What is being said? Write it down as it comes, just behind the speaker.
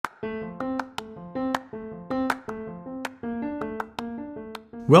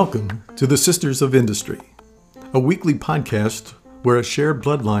Welcome to the Sisters of Industry, a weekly podcast where a shared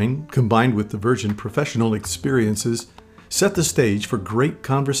bloodline combined with divergent professional experiences set the stage for great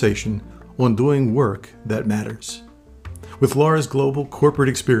conversation on doing work that matters. With Laura's global corporate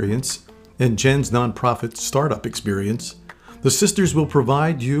experience and Jen's nonprofit startup experience, the sisters will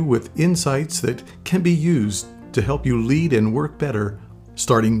provide you with insights that can be used to help you lead and work better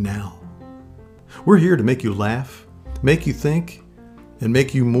starting now. We're here to make you laugh, make you think, and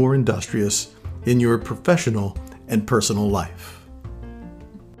make you more industrious in your professional and personal life.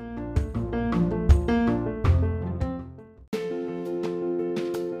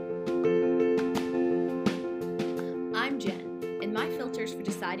 I'm Jen, and my filters for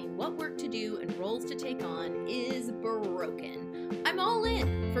deciding what work to do and roles to take on is broken. I'm all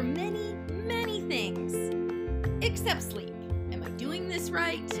in for many, many things, except sleep. Am I doing this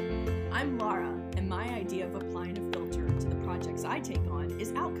right? I'm Laura, and my idea of applying a filter to the projects I take on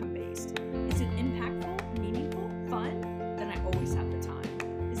is outcome-based. Is it impactful, meaningful, fun? Then I always have the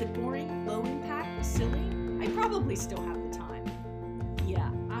time. Is it boring, low impact, silly? I probably still have the time. Yeah,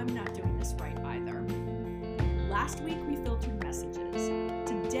 I'm not doing this right either. Last week we filtered messages.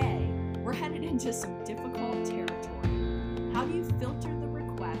 Today, we're headed into some difficult territory. How do you filter the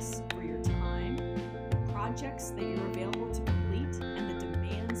requests for your time, the projects that you're available to complete, and the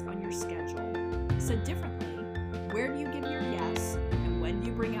demands on your schedule? Said differently, where do you give your yes, and when do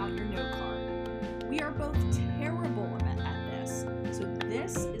you bring out your no card? We are both terrible at this, so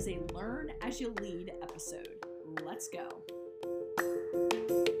this is a Learn as You Lead episode. Let's go.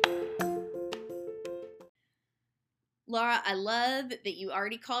 Laura, I love that you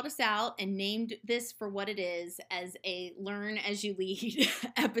already called us out and named this for what it is as a Learn as You Lead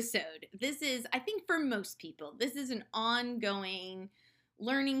episode. This is, I think for most people, this is an ongoing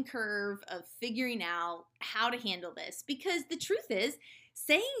learning curve of figuring out how to handle this, because the truth is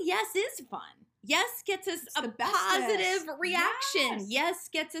saying yes is fun. Yes gets us a positive reaction. Yes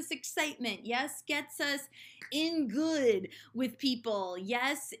gets us excitement. Yes gets us in good with people.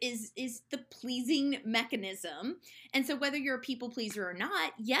 Yes is the pleasing mechanism. And so whether you're a people pleaser or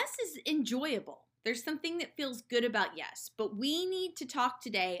not, yes is enjoyable. There's something that feels good about yes. But we need to talk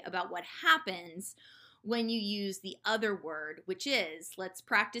today about what happens when you use the other word, which is, let's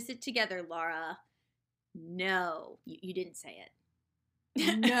practice it together, Laura. No. You didn't say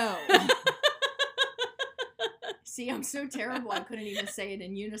it. No. See, I'm so terrible I couldn't even say it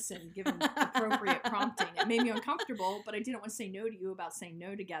in unison given appropriate prompting. It made me uncomfortable, but I didn't want to say no to you about saying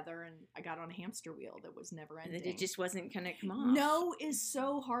no together, and I got on a hamster wheel that was never ending. It just wasn't going to come off. No is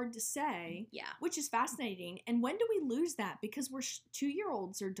so hard to say, which is fascinating. And when do we lose that? Because we're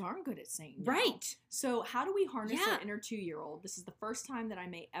 2-year-olds are darn good at saying no. Right. So how do we harness our inner 2-year-old? This is the first time that I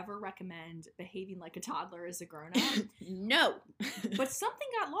may ever recommend behaving like a toddler as a grown-up. No. But something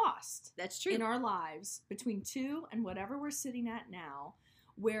got lost. That's true. In our lives between 2 and whatever we're sitting at now,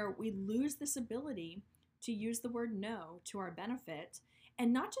 where we lose this ability to use the word no to our benefit,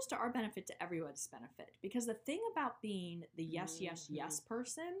 and not just to our benefit, to everyone's benefit. Because the thing about being the yes, yes, yes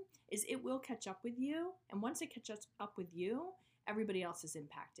person is it will catch up with you. And once it catches up with you, everybody else is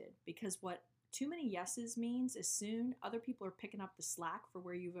impacted. Because what too many yeses means is soon other people are picking up the slack for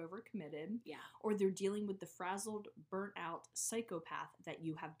where you've overcommitted. Yeah. Or they're dealing with the frazzled, burnt out psychopath that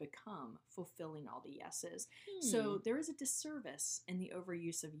you have become, fulfilling all the yeses. So there is a disservice in the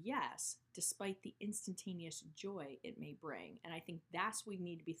overuse of yes, despite the instantaneous joy it may bring. And I think that's what we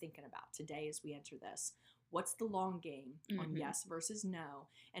need to be thinking about today as we enter this. What's the long game on yes versus no?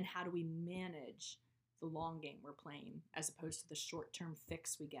 And how do we manage the long game we're playing as opposed to the short-term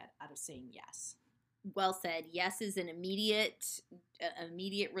fix we get out of saying yes? Well said. Yes is an immediate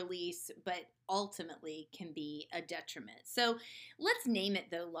release, but ultimately can be a detriment. So let's name it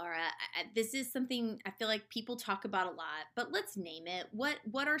though, Laura. This is something I feel like people talk about a lot, but let's name it.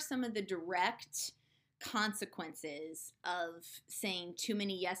 What are some of the direct consequences of saying too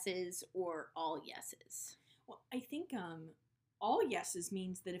many yeses or all yeses? Well, I think all yeses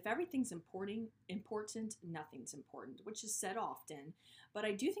means that if everything's important, nothing's important, which is said often. But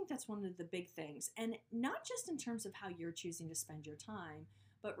I do think that's one of the big things. And not just in terms of how you're choosing to spend your time,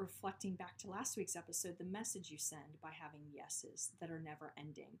 but reflecting back to last week's episode, the message you send by having yeses that are never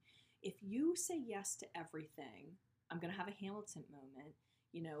ending. If you say yes to everything, I'm going to have a Hamilton moment,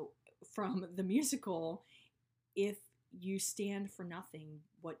 from the musical. If you stand for nothing,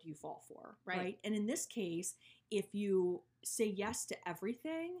 what do you fall for, right? And in this case, if you say yes to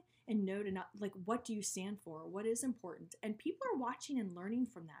everything and no to not, like, what do you stand for? What is important? And people are watching and learning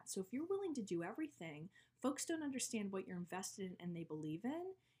from that. So if you're willing to do everything, folks don't understand what you're invested in and they believe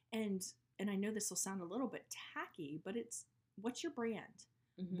in, And I know this will sound a little bit tacky, but it's, what's your brand?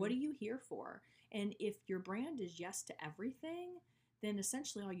 What are you here for? And if your brand is yes to everything, then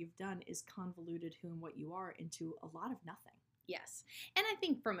essentially all you've done is convoluted who and what you are into a lot of nothing. Yes. And I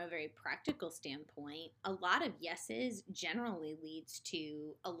think from a very practical standpoint, a lot of yeses generally leads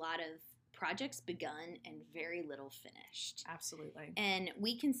to a lot of projects begun and very little finished. Absolutely. And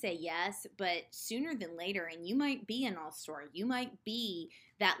we can say yes, but sooner than later, and you might be an all-star, you might be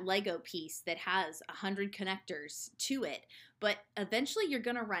that Lego piece that has 100 connectors to it, but eventually you're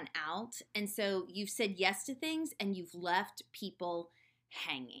going to run out. And so you've said yes to things and you've left people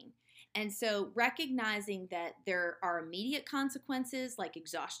hanging. And so recognizing that there are immediate consequences like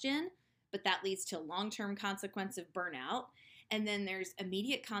exhaustion, but that leads to a long-term consequence of burnout. And then there's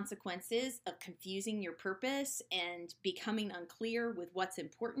immediate consequences of confusing your purpose and becoming unclear with what's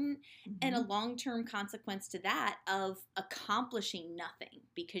important, and a long-term consequence to that of accomplishing nothing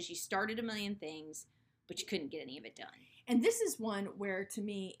because you started a million things, but you couldn't get any of it done. And this is one where, to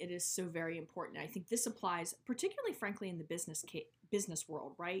me, it is so very important. I think this applies particularly, frankly, in the business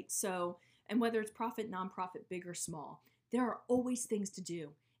world, right? So, and whether it's profit, nonprofit, big or small, there are always things to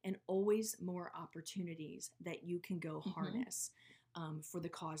do and always more opportunities that you can go harness for the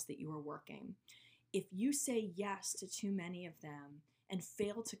cause that you are working. If you say yes to too many of them and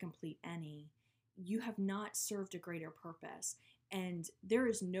fail to complete any, you have not served a greater purpose. And there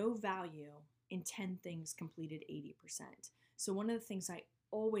is no value in 10 things completed 80%. So one of the things I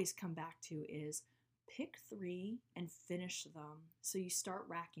always come back to is pick 3 and finish them so you start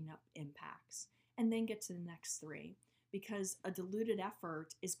racking up impacts, and then get to the next 3. Because a diluted effort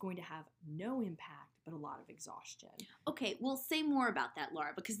is going to have no impact, but a lot of exhaustion. Okay, well, say more about that,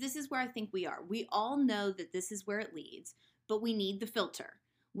 Laura, because this is where I think we are. We all know that this is where it leads, but we need the filter.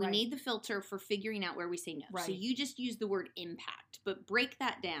 We need the filter for figuring out where we say no. Right. So you just use the word impact, but break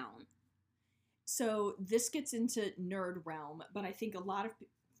that down. So this gets into nerd realm, but I think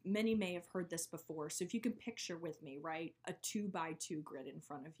many may have heard this before. So if you can picture with me, right, a 2x2 grid in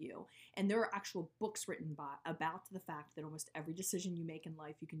front of you, and there are actual books written about the fact that almost every decision you make in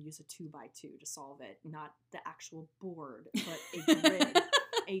life, you can use a 2x2 to solve it, not the actual board, but a grid.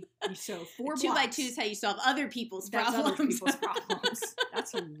 So 4 blocks. 2x2 is how you solve other people's problems. Other people's problems.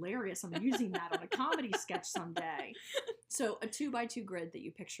 That's hilarious. I'm using that on a comedy sketch someday. So a 2x2 grid that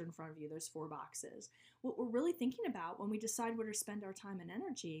you picture in front of you, those 4 boxes. What we're really thinking about when we decide where to spend our time and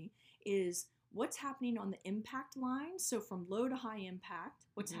energy is what's happening on the impact line. So from low to high impact,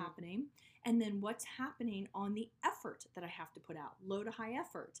 what's happening, and then what's happening on the effort that I have to put out, low to high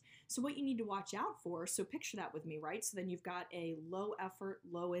effort. So what you need to watch out for, so picture that with me, right? So then you've got a low effort,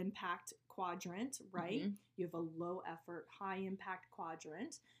 low impact quadrant, right? You have a low effort, high impact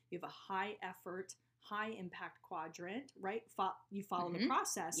quadrant. You have a high effort, high impact quadrant, right? You follow the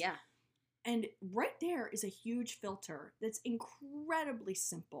process. Yeah. And right there is a huge filter that's incredibly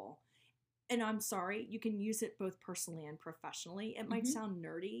simple. And I'm sorry, you can use it both personally and professionally. It might sound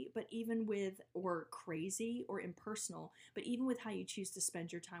nerdy, but or crazy or impersonal, but even with how you choose to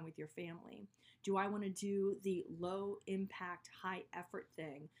spend your time with your family. Do I want to do the low impact, high effort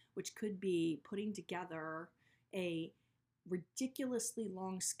thing, which could be putting together a ridiculously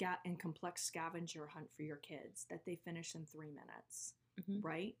long and complex scavenger hunt for your kids that they finish in 3 minutes,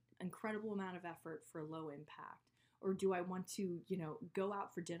 right? Incredible amount of effort for low impact. Or do I want to, go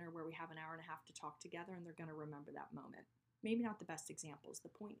out for dinner where we have an hour and a half to talk together and they're going to remember that moment? Maybe not the best examples. The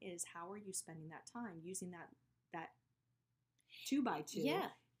point is, how are you spending that time? Using that 2x2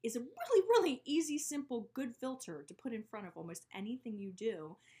 is a really, really easy, simple, good filter to put in front of almost anything you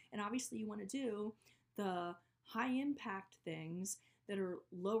do. And obviously you want to do the high impact things that are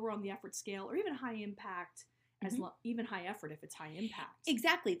lower on the effort scale, or even high impact even high effort if it's high impact.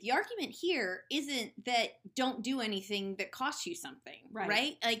 Exactly. The argument here isn't that don't do anything that costs you something,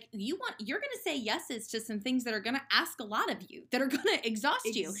 right? Like you're going to say yeses to some things that are going to ask a lot of you, that are going to exhaust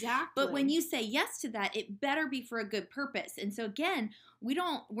you. Exactly. But when you say yes to that, it better be for a good purpose. And so again, we're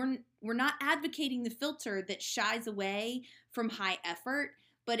not advocating the filter that shies away from high effort,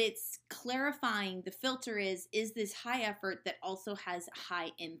 but it's clarifying the filter is this high effort that also has high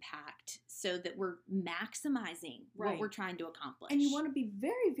impact so that we're maximizing what we're trying to accomplish. And you want to be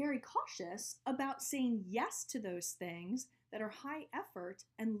very, very cautious about saying yes to those things that are high effort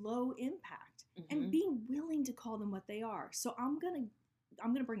and low impact, and being willing to call them what they are. So I'm going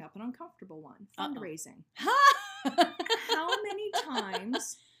to bring up an uncomfortable one, fundraising. How many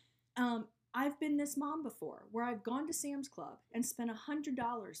times I've been this mom before where I've gone to Sam's Club and spent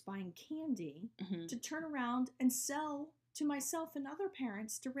 $100 buying candy to turn around and sell to myself and other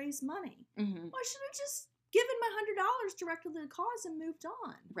parents to raise money. Why should I just given my $100 directly to the cause and moved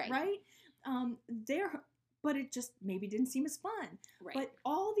on. Right. But it just maybe didn't seem as fun. Right. But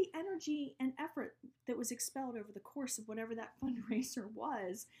all the energy and effort that was expelled over the course of whatever that fundraiser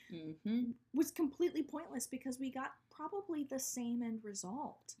was completely pointless because we got probably the same end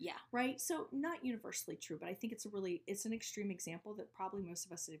result. Yeah. Right? So not universally true, but I think it's an extreme example that probably most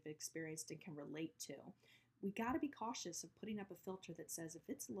of us have experienced and can relate to. We got to be cautious of putting up a filter that says if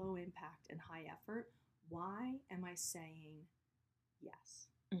it's low impact and high effort, why am I saying yes?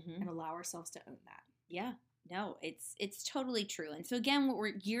 And allow ourselves to own that. Yeah. No, it's totally true. And so again, what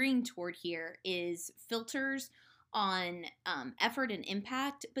we're gearing toward here is filters on effort and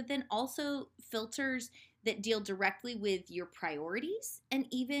impact, but then also filters that deal directly with your priorities and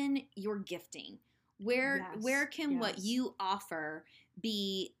even your gifting. Where can what you offer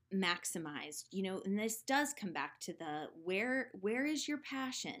be maximized? And this does come back to the where is your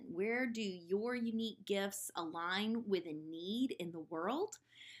passion? Where do your unique gifts align with a need in the world?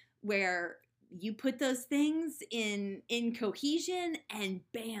 Where you put those things in cohesion and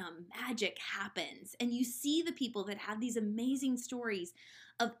bam, magic happens. And you see the people that have these amazing stories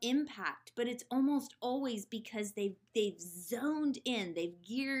of impact, but it's almost always because they've zoned in, they've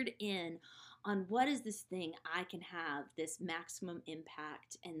geared in on what is this thing I can have this maximum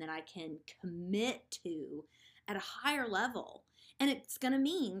impact and that I can commit to at a higher level. And it's going to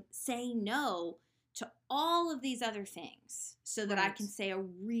mean saying no to all of these other things so that I can say a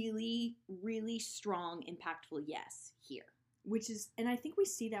really, really strong, impactful yes here. And I think we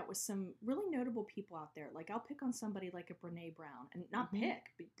see that with some really notable people out there. Like I'll pick on somebody like a Brene Brown, and not pick,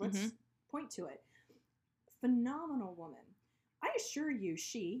 but let's point to it. Phenomenal woman. I assure you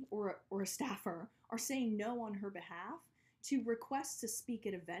she or a staffer are saying no on her behalf to requests to speak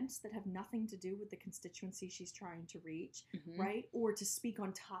at events that have nothing to do with the constituency she's trying to reach, right? Or to speak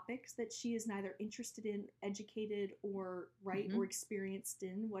on topics that she is neither interested in, educated, or or experienced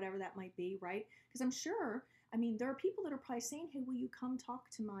in, whatever that might be, right? Because I'm sure, there are people that are probably saying, hey, will you come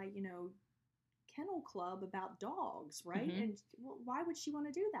talk to my, kennel club about dogs, right? And why would she want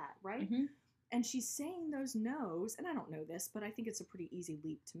to do that, right? And she's saying those no's, and I don't know this, but I think it's a pretty easy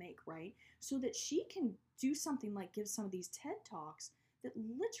leap to make, right? So that she can do something like give some of these TED Talks that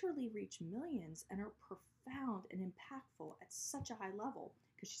literally reach millions and are profound and impactful at such a high level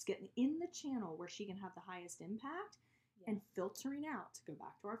because she's getting in the channel where she can have the highest impact and filtering out, to go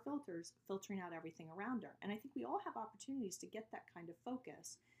back to our filters, filtering out everything around her. And I think we all have opportunities to get that kind of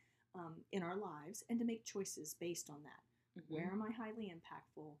focus in our lives and to make choices based on that. Where am I highly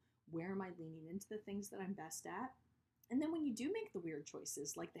impactful? Where am I leaning into the things that I'm best at? And then when you do make the weird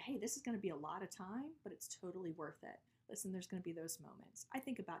choices, like hey, this is going to be a lot of time, but it's totally worth it. Listen, there's going to be those moments. I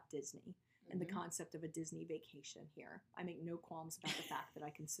think about Disney and the concept of a Disney vacation here. I make no qualms about the fact that I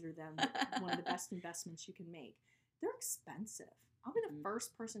consider them one of the best investments you can make. They're expensive. I'll be the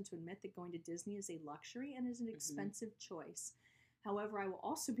first person to admit that going to Disney is a luxury and is an expensive choice. However, I will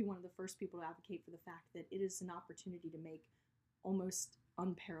also be one of the first people to advocate for the fact that it is an opportunity to make almost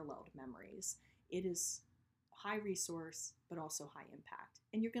unparalleled memories. It is high resource, but also high impact.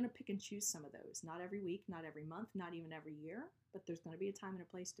 And you're going to pick and choose some of those. Not every week, not every month, not even every year, but there's going to be a time and a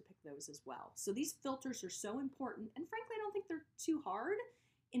place to pick those as well. So these filters are so important. And frankly, I don't think they're too hard.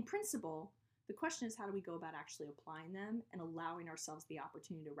 In principle, the question is how do we go about actually applying them and allowing ourselves the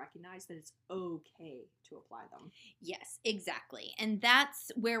opportunity to recognize that it's okay to apply them. Yes, exactly. And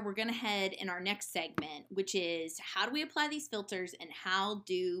that's where we're going to head in our next segment, which is how do we apply these filters and how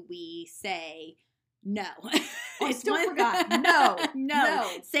do we say no? I still forgot.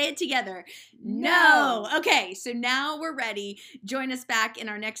 No. Say it together. No. Okay, so now we're ready. Join us back in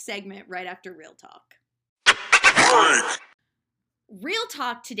our next segment right after Real Talk. Real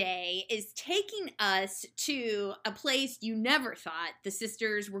Talk today is taking us to a place you never thought the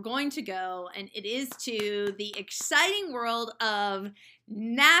sisters were going to go, and it is to the exciting world of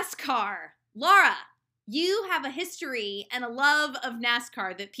NASCAR. Laura, you have a history and a love of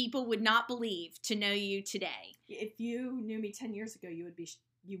NASCAR that people would not believe to know you today. If you knew me 10 years ago, you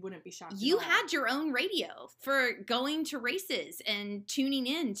wouldn't be shocked. You had your own radio for going to races and tuning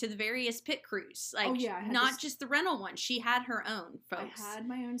in to the various pit crews. Not just the rental one. She had her own, folks. I had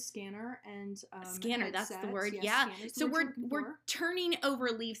my own scanner and scanner, headsets. That's the word. Yeah. So we're turning over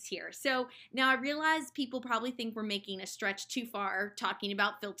leaves here. So now I realize people probably think we're making a stretch too far talking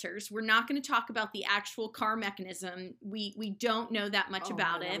about filters. We're not going to talk about the actual car mechanism. We don't know that much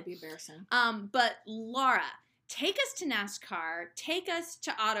about it. That would be embarrassing. But Laura, take us to NASCAR, take us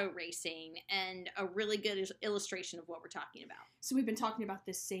to auto racing, and a really good illustration of what we're talking about. So we've been talking about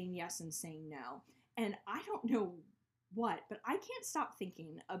this saying yes and saying no. And I don't know what, but I can't stop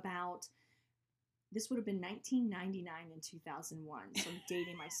thinking about This would have been 1999 and 2001, so I'm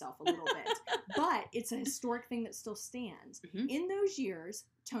dating myself a little bit. But it's a historic thing that still stands. Mhm. In those years,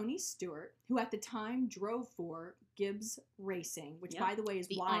 Tony Stewart, who at the time drove for Gibbs Racing, which, Yep. by the way, is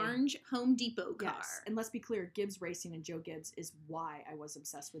The why... orange Home Depot car. Yes, and let's be clear, Gibbs Racing and Joe Gibbs is why I was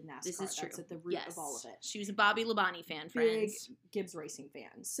obsessed with NASCAR. This is true. That's at the root of all of it. She was a Bobby Labonte fan, Big friends. Gibbs Racing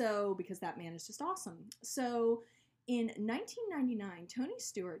fan. So, because that man is just awesome. So, in 1999, Tony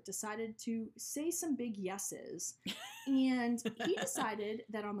Stewart decided to say some big yeses, and he decided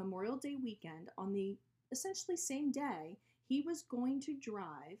that on Memorial Day weekend, on the essentially same day, he was going to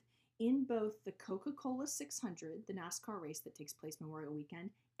drive in both the Coca-Cola 600, the NASCAR race that takes place Memorial Weekend,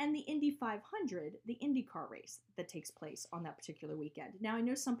 and the Indy 500, the IndyCar race that takes place on that particular weekend. Now, I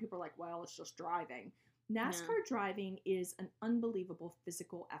know some people are like, well, it's just driving. NASCAR driving is an unbelievable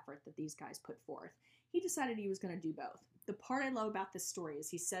physical effort that these guys put forth. He decided he was going to do both. The part I love about this story is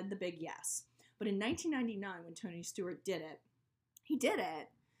he said the big yes. But in 1999, when Tony Stewart did it, he did it,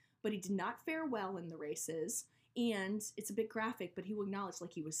 but he did not fare well in the races. And it's a bit graphic, but he will acknowledge,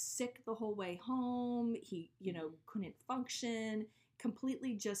 like, he was sick the whole way home. He, couldn't function,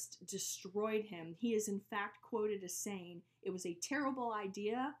 completely just destroyed him. He is, in fact, quoted as saying, it was a terrible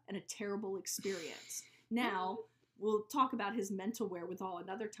idea and a terrible experience. Now, we'll talk about his mental wherewithal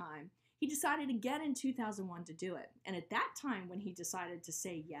another time. He decided again in 2001 to do it. And at that time, when he decided to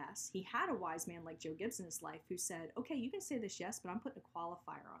say yes, he had a wise man like Joe Gibbs in his life who said, okay, you can say this yes, but I'm putting a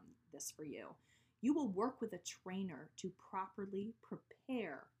qualifier on this for you. You will work with a trainer to properly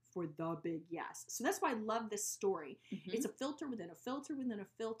prepare for the big yes. So that's why I love this story. Mhm. It's a filter within a filter within a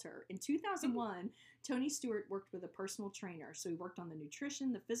filter. In 2001, Tony Stewart worked with a personal trainer. So he worked on the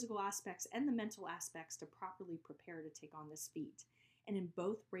nutrition, the physical aspects, and the mental aspects to properly prepare to take on this feat. And in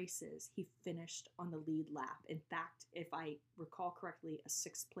both races, he finished on the lead lap. In fact, if I recall correctly, a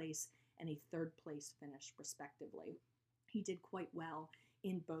 6th place and a 3rd place finish, respectively. He did quite well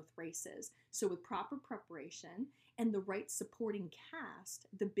in both races. So with proper preparation and the right supporting cast,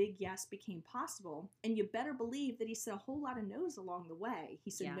 the big yes became possible. And you better believe that he said a whole lot of no's along the way. He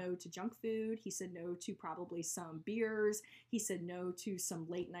said no to junk food. He said no to probably some beers. He said no to some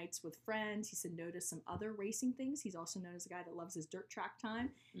late nights with friends. He said no to some other racing things. He's also known as a guy that loves his dirt track time.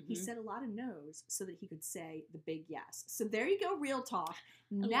 Mhm. He said a lot of no's so that he could say the big yes. So there you go, real talk.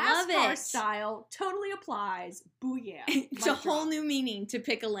 love NASCAR it. style totally applies. Booyah. It's a Mic whole drop. new meaning to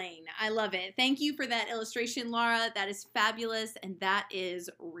pick a lane. I love it. Thank you for that illustration, Laura. That is fabulous, and that is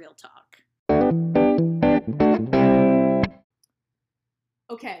real talk.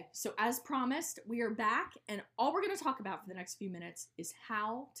 Okay, so as promised, we are back, and all we're going to talk about for the next few minutes is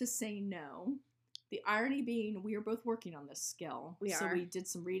how to say no. The irony being, we are both working on this skill. We So are. we did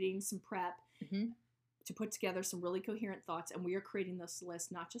some reading, some prep Mhm. to put together some really coherent thoughts, and we are creating this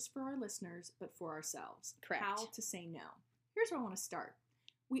list not just for our listeners, but for ourselves. Correct. How to say no. Here's where I want to start.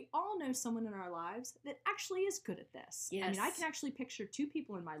 We all know someone in our lives that actually is good at this. I mean, I Yes. can actually picture 2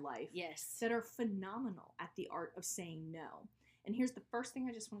 people in my life Yes. that are phenomenal at the art of saying no. And here's the first thing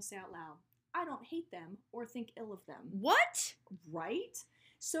I just want to say out loud. I don't hate them or think ill of them. What? Right?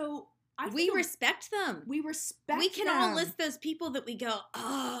 So We respect them. we respect We can them. all list those people that we go,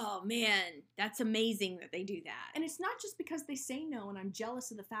 oh man, that's amazing that they do that. And it's not just because they say no and I'm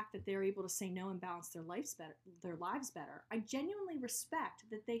jealous of the fact that they're able to say no and balance their lives better. I genuinely respect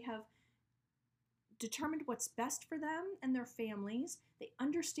that they have determined what's best for them and their families. They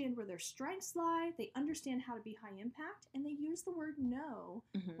understand where their strengths lie. They understand how to be high impact, and they use the word no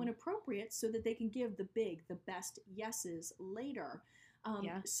Mhm. when appropriate so that they can give the best yeses later.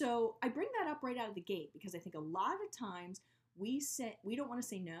 Yeah. So I bring that up right out of the gate because I think a lot of times we don't want to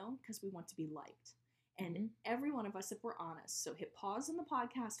say no because we want to be liked. And Mhm. every one of us, if we're honest, so hit pause on the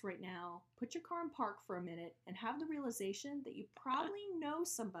podcast right now, put your car in park for a minute, and have the realization that you probably know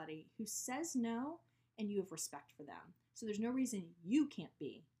somebody who says no and you have respect for them. So there's no reason you can't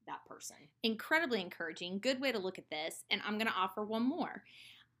be that person. Incredibly encouraging. Good way to look at this. And I'm going to offer one more.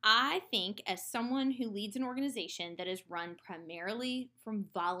 I think as someone who leads an organization that is run primarily from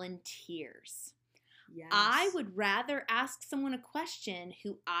volunteers, Yes. I would rather ask someone a question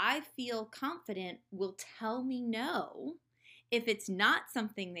who I feel confident will tell me no if it's not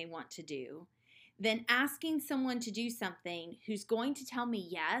something they want to do than asking someone to do something who's going to tell me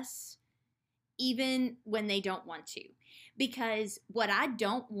yes even when they don't want to. Because what I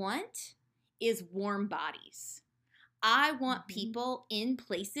don't want is warm bodies. I want Mhm. people in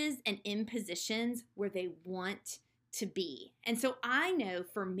places and in positions where they want to be. And so I know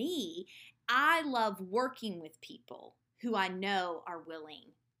for me, I love working with people who I know are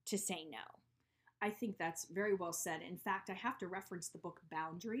willing to say no. I think that's very well said. In fact, I have to reference the book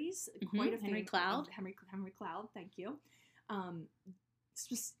Boundaries. Quite a Henry Cloud. Henry Cloud, thank you.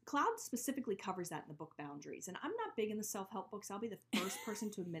 Cloud specifically covers that in the book Boundaries. And I'm not big in the self-help books. I'll be the first person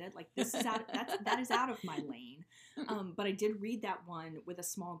to admit it. Like, this is that is out of my lane. But I did read that one with a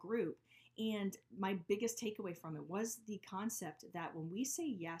small group. And my biggest takeaway from it was the concept that when we say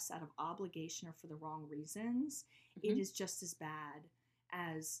yes out of obligation or for the wrong reasons, it is just as bad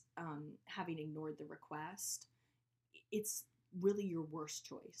as having ignored the request. It's really your worst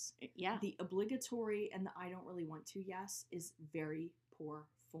choice. Yeah. The obligatory and the I don't really want to yes is very poor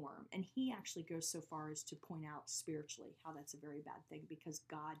form. And he actually goes so far as to point out spiritually how that's a very bad thing, because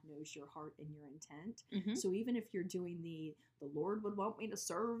God knows your heart and your intent. So even if you're doing the Lord would want me to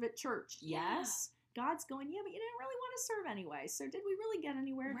serve at church, yes, God's going, yeah, but you didn't really want to serve anyway. So did we really get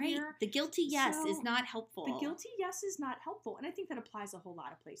anywhere here? The guilty yes is not helpful. The guilty yes is not helpful. And I think that applies a whole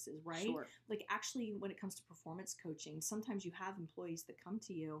lot of places, right? Sure. Like, actually, when it comes to performance coaching, sometimes you have employees that come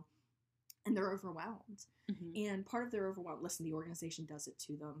to you and they're overwhelmed. And part of their overwhelm, listen, the organization does it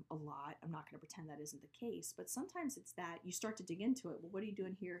to them a lot. I'm not going to pretend that isn't the case. But sometimes it's that you start to dig into it. Well, what are you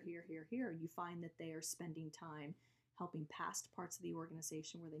doing here, here, here, here? You find that they are spending time helping past parts of the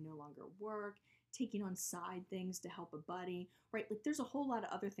organization where they no longer work, taking on side things to help a buddy, right? Like, there's a whole lot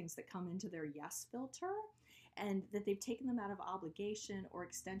of other things that come into their yes filter, and that they've taken them out of obligation or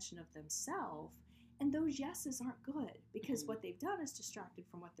extension of themselves. And those yeses aren't good, because what they've done is distracted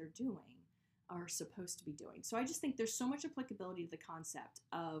from what they're doing, are supposed to be doing. So I just think there's so much applicability to the concept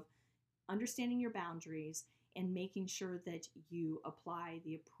of understanding your boundaries and making sure that you apply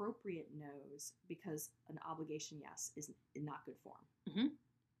the appropriate no's, because an obligation yes is not good form.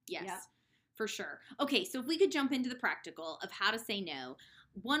 Yes. Yep. For sure. Okay, so if we could jump into the practical of how to say no,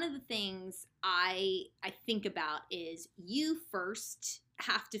 one of the things I think about is you first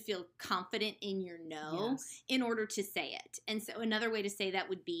have to feel confident in your no in order to say it. And so another way to say that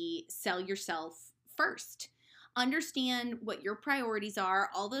would be sell yourself first. Understand what your priorities are,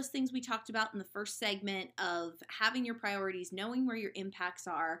 all those things we talked about in the first segment of having your priorities, knowing where your impacts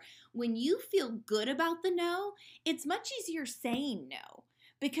are. When you feel good about the no, it's much easier saying no,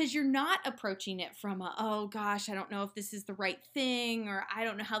 because you're not approaching it from oh gosh, I don't know if this is the right thing, or I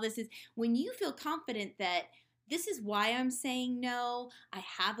don't know how this is. When you feel confident that this is why I'm saying no, I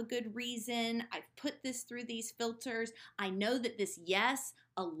have a good reason, I've put this through these filters, I know that this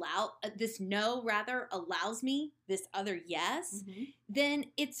no allows me this other yes, then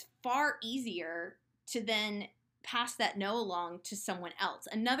it's far easier to then pass that no along to someone else.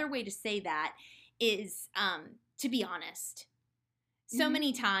 Another way to say that is to be honest. So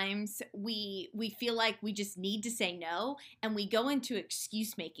many times we feel like we just need to say no, and we go into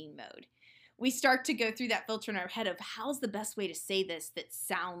excuse-making mode. We start to go through that filter in our head of how's the best way to say this that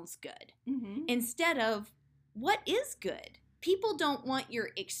sounds good, instead of what is good. People don't want your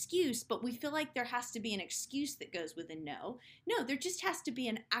excuse, but we feel like there has to be an excuse that goes with a no. No, there just has to be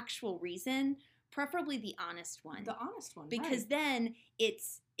an actual reason, preferably the honest one. The honest one, because then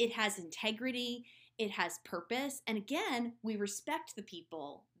it has integrity. It has purpose. And again, we respect the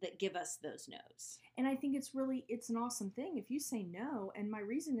people that give us those no's. And I think it's an awesome thing if you say no, and my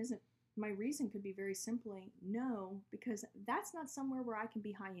reason could be very simply no, because that's not somewhere where I can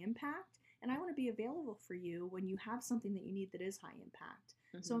be high impact, and I want to be available for you when you have something that you need that is high impact.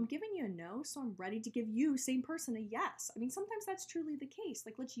 So I'm giving you a no, so I'm ready to give you, same person, a yes. I mean, sometimes that's truly the case.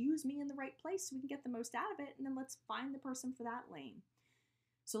 Like, let's use me in the right place so we can get the most out of it, and then let's find the person for that lane.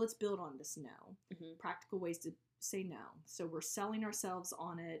 So let's build on this no. Practical ways to say no. So we're selling ourselves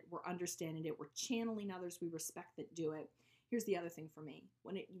on it. We're understanding it. We're channeling others we respect that do it. Here's the other thing for me.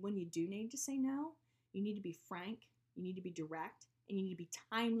 When you do need to say no, you need to be frank, you need to be direct, and you need to be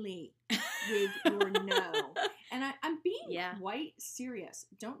timely with your no. And I'm being quite serious.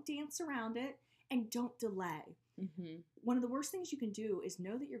 Don't dance around it, and don't delay. One of the worst things you can do is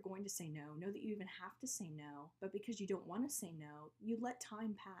know that you're going to say no, know that you even have to say no, but because you don't want to say no, you let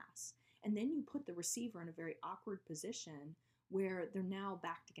time pass. And then you put the receiver in a very awkward position where they're now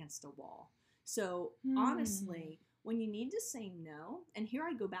backed against a wall. So honestly, when you need to say no, and here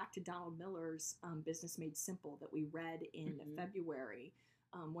I go back to Donald Miller's Business Made Simple that we read in February.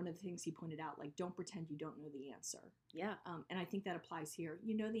 One of the things he pointed out, like, don't pretend you don't know the answer. Yeah. And I think that applies here.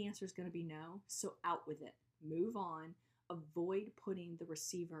 You know the answer is going to be no, so out with it. Move on. Avoid putting the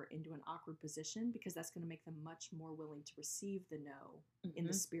receiver into an awkward position, because that's going to make them much more willing to receive the no in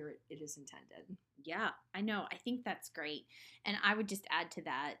the spirit it is intended. Yeah, I know. I think that's great. And I would just add to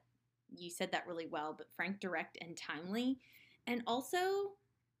that, you said that really well, but frank, direct, and timely. And also,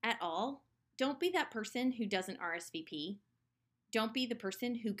 at all, don't be that person who doesn't RSVP. Don't be the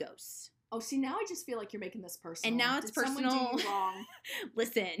person who ghosts. Oh, see, now I just feel like you're making this personal. And now it's Did personal. Someone do you wrong?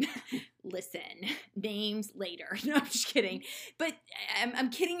 Listen, names later. No, I'm just kidding. But I'm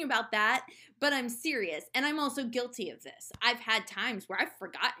kidding about that, but I'm serious. And I'm also guilty of this. I've had times where I've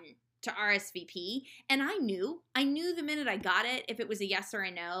forgotten to RSVP, and I knew the minute I got it if it was a yes or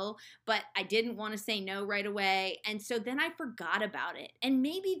a no, but I didn't want to say no right away. And so then I forgot about it. And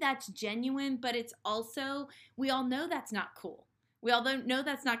maybe that's genuine, but it's also, we all know that's not cool. We all know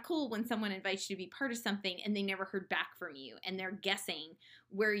that's not cool when someone invites you to be part of something and they never heard back from you and they're guessing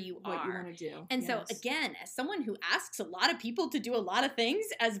where you are. What you want to do. And so, again, as someone who asks a lot of people to do a lot of things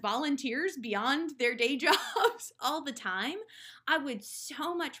as volunteers beyond their day jobs all the time, I would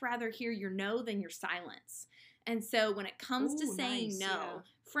so much rather hear your no than your silence. And so when it comes to saying no,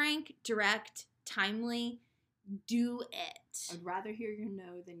 frank, direct, timely, do it. I'd rather hear your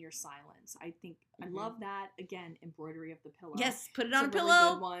no than your silence. I think I love that. Again, embroidery of the pillow. Yes, put it on a really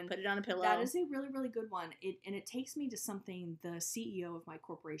pillow. good one. Put it on a pillow. That is a really, really good one. It takes me to something the CEO of my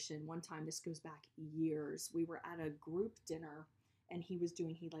corporation, one time, this goes back years, we were at a group dinner and he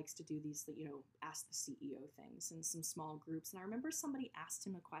likes to do these, ask the CEO things in some small groups. And I remember somebody asked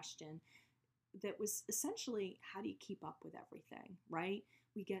him a question that was essentially, how do you keep up with everything, right?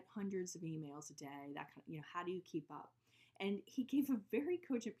 We get hundreds of emails a day, that kind of, how do you keep up? And he gave a very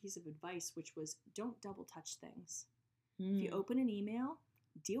cogent piece of advice, which was, don't double touch things. If you open an email,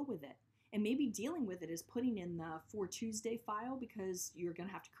 deal with it. And maybe dealing with it is putting in the For Tuesday file because you're going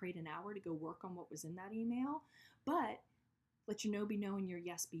to have to create an hour to go work on what was in that email. But let your no be no and your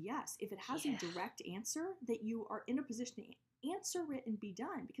yes be yes. If it has a direct answer, that you are in a position to answer it and be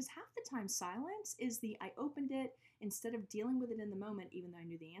done. Because half the time silence is I opened it, instead of dealing with it in the moment, even though I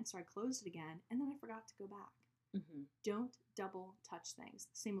knew the answer, I closed it again, and then I forgot to go back. Don't double touch things.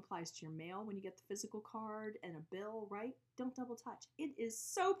 The same applies to your mail when you get the physical card and a bill, right? Don't double touch. It is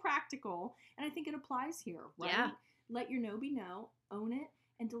so practical, and I think it applies here, right? Yeah. Let your no be no, own it,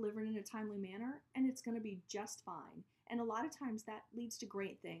 and deliver it in a timely manner, and it's going to be just fine. And a lot of times that leads to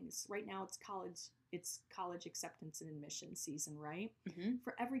great things. Right now it's college acceptance and admission season, right?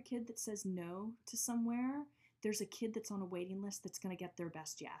 For every kid that says no to somewhere, there's a kid that's on a waiting list that's going to get their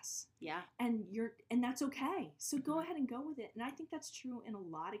best yes. Yeah. And that's okay. So go ahead and go with it. And I think that's true in a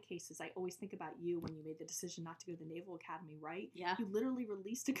lot of cases. I always think about you when you made the decision not to go to the Naval Academy, right? Yeah. You literally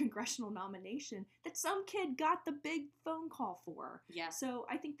released a congressional nomination that some kid got the big phone call for. Yeah. So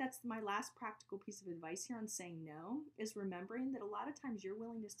I think that's my last practical piece of advice here on saying no, is remembering that a lot of times your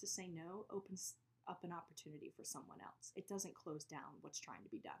willingness to say no opens up an opportunity for someone else. It doesn't close down what's trying to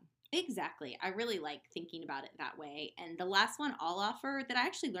be done. Exactly. I really like thinking about it that way. And the last one I'll offer that I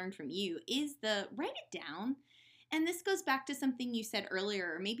actually learned from you is the write it down. And this goes back to something you said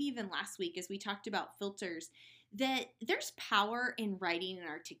earlier, or maybe even last week as we talked about filters, that there's power in writing and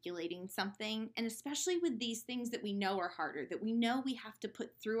articulating something, and especially with these things that we know are harder, that we know we have to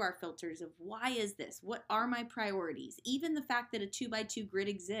put through our filters of why is this? What are my priorities? Even the fact that a 2x2 grid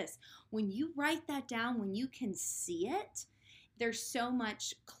exists. When you write that down, when you can see it, there's so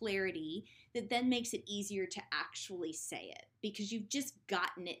much clarity that then makes it easier to actually say it because you've just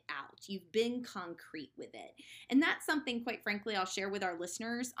gotten it out. You've been concrete with it. And that's something, quite frankly, I'll share with our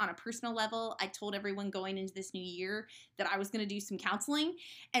listeners on a personal level. I told everyone going into this new year that I was going to do some counseling.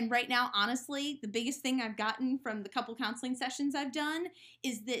 And right now, honestly, the biggest thing I've gotten from the couple counseling sessions I've done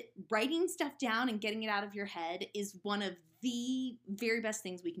is that writing stuff down and getting it out of your head is one of the very best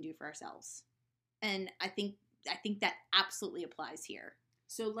things we can do for ourselves. And I think that absolutely applies here.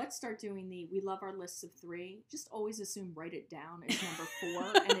 So let's start doing we love our lists of 3. Just always assume write it down is number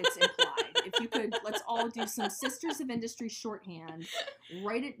 4 and it's implied. If you could, let's all do some Sisters of Industry shorthand.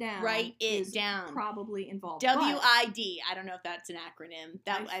 Write it down. Write it down. Probably involved. WID. I don't know if that's an acronym.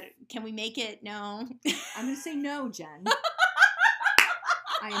 Can we make it? No. I'm going to say no, Jen.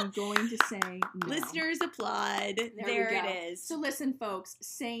 I am going to say no. Listeners applaud. There it is. So listen, folks,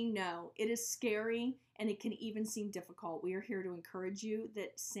 saying no. It is scary and it can even seem difficult. We are here to encourage you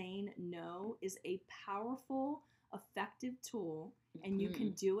that saying no is a powerful, effective tool, and you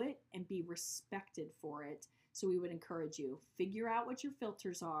can do it and be respected for it. So we would encourage you, figure out what your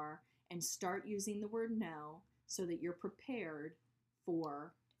filters are and start using the word no so that you're prepared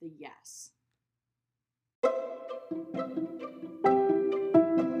for the yes.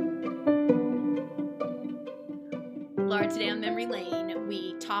 Laura, today on Memory Lane,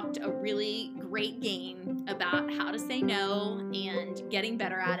 we talked talked a really great game about how to say no and getting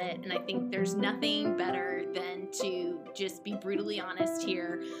better at it. And I think there's nothing better than to just be brutally honest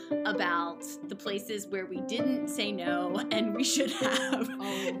here about the places where we didn't say no and we should have.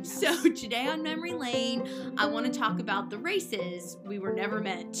 Oh, yes. So today on Memory Lane, I want to talk about the races we were never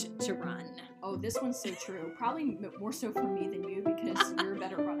meant to run. Oh, this one's so true. Probably more so for me than you because you're a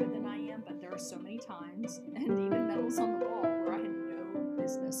better runner than I am, but there are so many times, and even medals on the wall, where I had no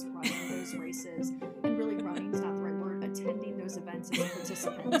business running those races. And really, running's not the right word. Attending those events as a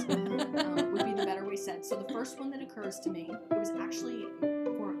participant would be the better way said. So the first one that occurs to me, it was actually,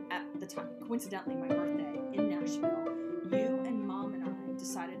 at the time, coincidentally, my birthday in Nashville. You and Mom and I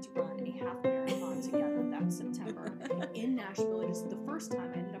decided to run a half marathon together that September in Nashville. It is the first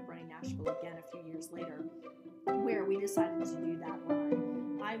time I ended up running Nashville again a few years later, where we decided to do that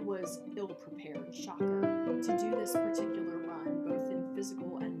run. I was ill-prepared, shocker, to do this particular run, both in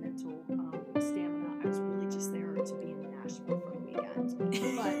physical and mental stamina. I was really just there to be in Nashville for the weekend,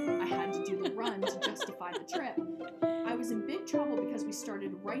 but I had to do the run to justify the trip. I was in big trouble because we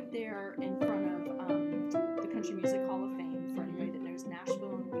started right there in front of the Country Music Hall of Fame, for anybody that knows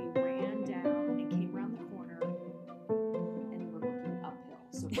Nashville, and we ran down and came around the corner, and we're looking uphill.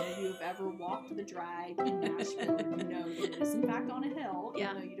 So if any of you have ever walked the drag in Nashville, you know that it is in fact on a hill,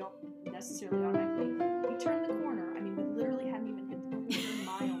 Yeah. even though you don't necessarily automatically. We turned the corner. I mean, we literally hadn't even hit the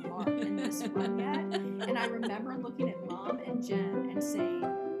quarter-mile mark in this run yet, and I remember looking at Mom and Jen and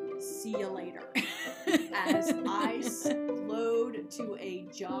saying, "See you later," as I slowed to a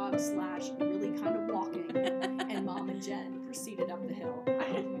jog / really kind of walking, and Mom and Jen proceeded up the hill. I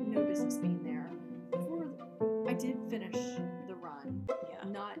had no business being there. I did finish the run,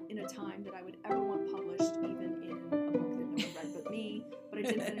 not in a time that I would ever want published, even in a book that no one read but me, but I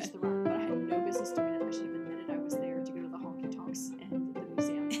did finish the run, but I had no business doing it. I should have admitted I was there to go to the honky tonks and the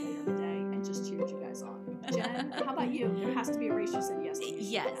museums later in the day and just cheered you guys on. Jen, how about you? There has to be a race you said yes to.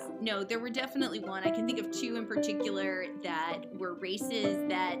 Yes. No, there were definitely one. I can think of two in particular that were races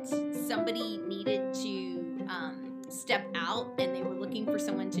that somebody needed to step out and they were looking for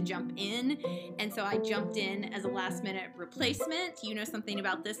someone to jump in. And so I jumped in as a last minute replacement. You know something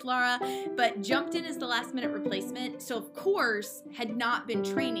about this, Laura, but jumped in as the last minute replacement. So of course had not been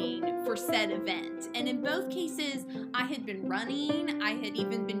training for said event. And in both cases, I had been running. I had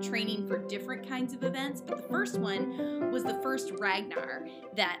even been training for different kinds of events. But the first one was the first Ragnar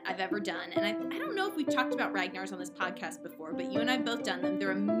that I've ever done. And I don't know if we've talked about Ragnars on this podcast before, but you and I have both done them.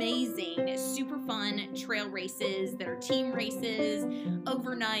 They're amazing, super fun trail races that are team races,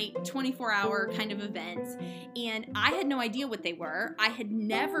 overnight, 24-hour kind of events. And I had no idea what they were. I had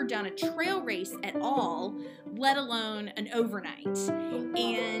never done a trail race at all, let alone an overnight.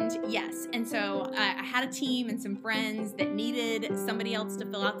 And yes, and so I had a team and some friends that needed somebody else to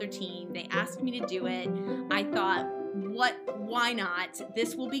fill out their team. They asked me to do it. I thought, why not?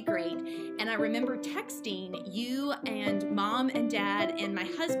 This will be great. And I remember texting you and Mom and Dad and my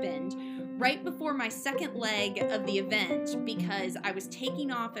husband right before my second leg of the event because I was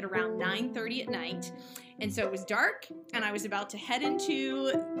taking off at around 9:30 at night. And so it was dark and I was about to head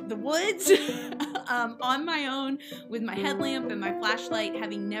into the woods on my own with my headlamp and my flashlight,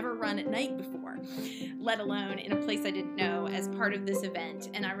 having never run at night before, let alone in a place I didn't know as part of this event.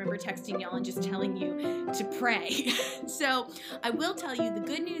 And I remember texting y'all and just telling you to pray. So I will tell you the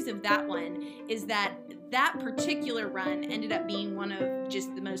good news of that one is that that particular run ended up being one of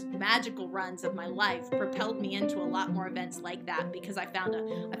just the most magical runs of my life, propelled me into a lot more events like that because I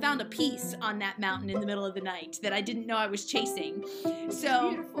found a peace on that mountain in the middle of the night that I didn't know I was chasing.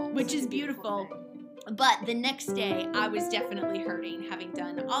 Which is beautiful. But the next day, I was definitely hurting, having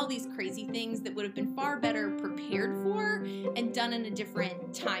done all these crazy things that would have been far better prepared for and done in a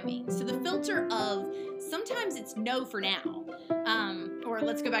different timing. So the filter of sometimes it's no for now, or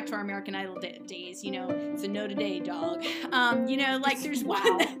let's go back to our American Idol days, it's a no today, dog. There's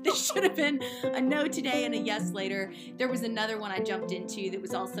one that should have been a no today and a yes later. There was another one I jumped into that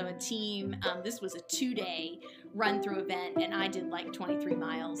was also a team. This was a 2-day run-through event, and I did like 23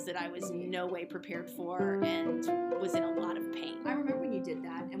 miles that I was no way prepared for and was in a lot of pain. I remember when you did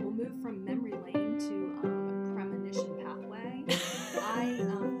that, and we'll move from memory lane to premonition pathway. I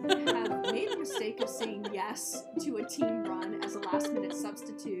have made the mistake of saying yes to a team run as a last-minute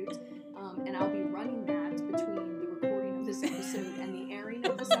substitute, and I'll be running that between the recording of this episode and the airing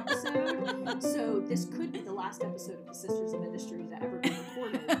of this episode. So this could be the last episode of the Sisters of Industry to ever be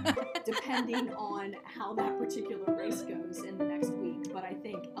recorded, depending on how that particular race goes in the next week. But I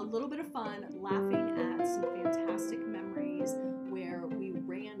think a little bit of fun, laughing at some fantastic memories where we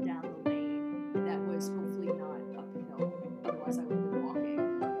ran down the lane that was hopefully not uphill. Otherwise, I would have been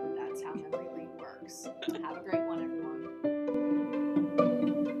walking.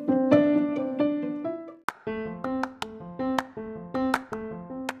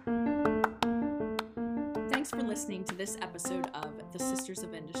 listening to this episode of The Sisters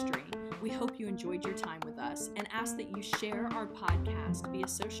of Industry. We hope you enjoyed your time with us and ask that you share our podcast via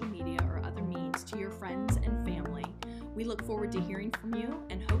social media or other means to your friends and family. We look forward to hearing from you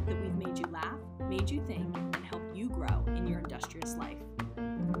and hope that we've made you laugh, made you think, and helped you grow in your industrious life.